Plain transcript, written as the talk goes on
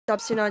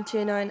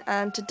GTAV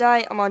and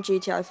today I'm on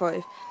GTAV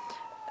 5.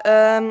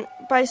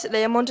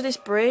 Basically I'm under this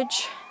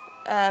bridge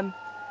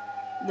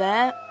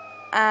there,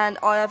 and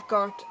I have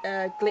got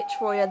a glitch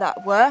for you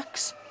that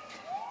works.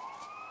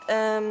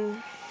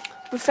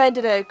 We found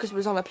it out because we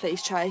was on a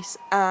police chase,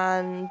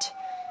 and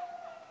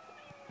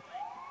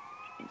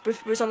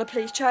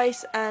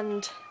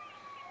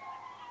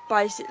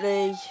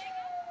basically,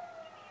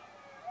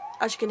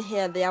 as you can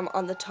hear, they am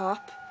on the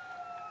top.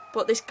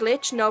 But this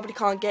glitch, nobody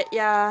can't get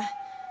ya,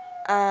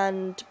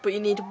 but you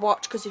need to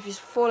watch, because if you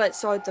fall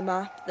outside the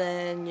map,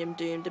 then you're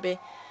doomed to be.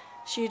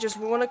 So you just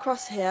run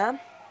across here.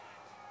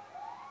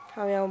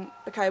 Carry on.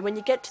 Okay, when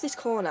you get to this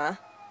corner,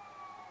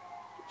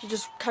 you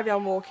just carry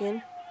on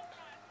walking.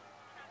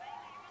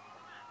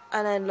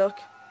 And then look,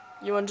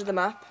 you're under the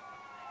map.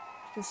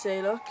 You can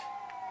see, look.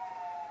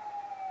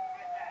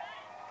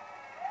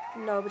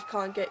 Nobody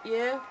can't get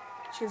you.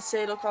 As you can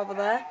see, look over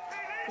there.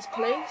 There's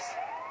police.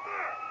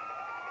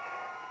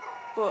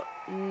 But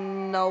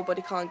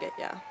nobody can't get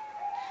you.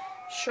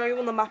 Show you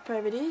on the map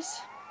where it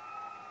is.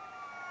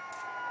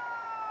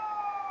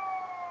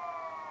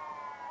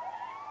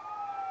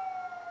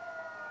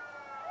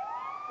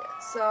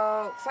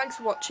 So, thanks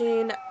for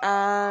watching,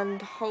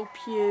 and hope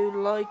you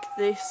like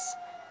this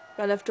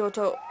Grand Theft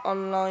Auto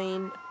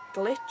Online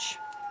glitch.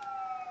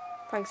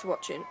 Thanks for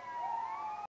watching.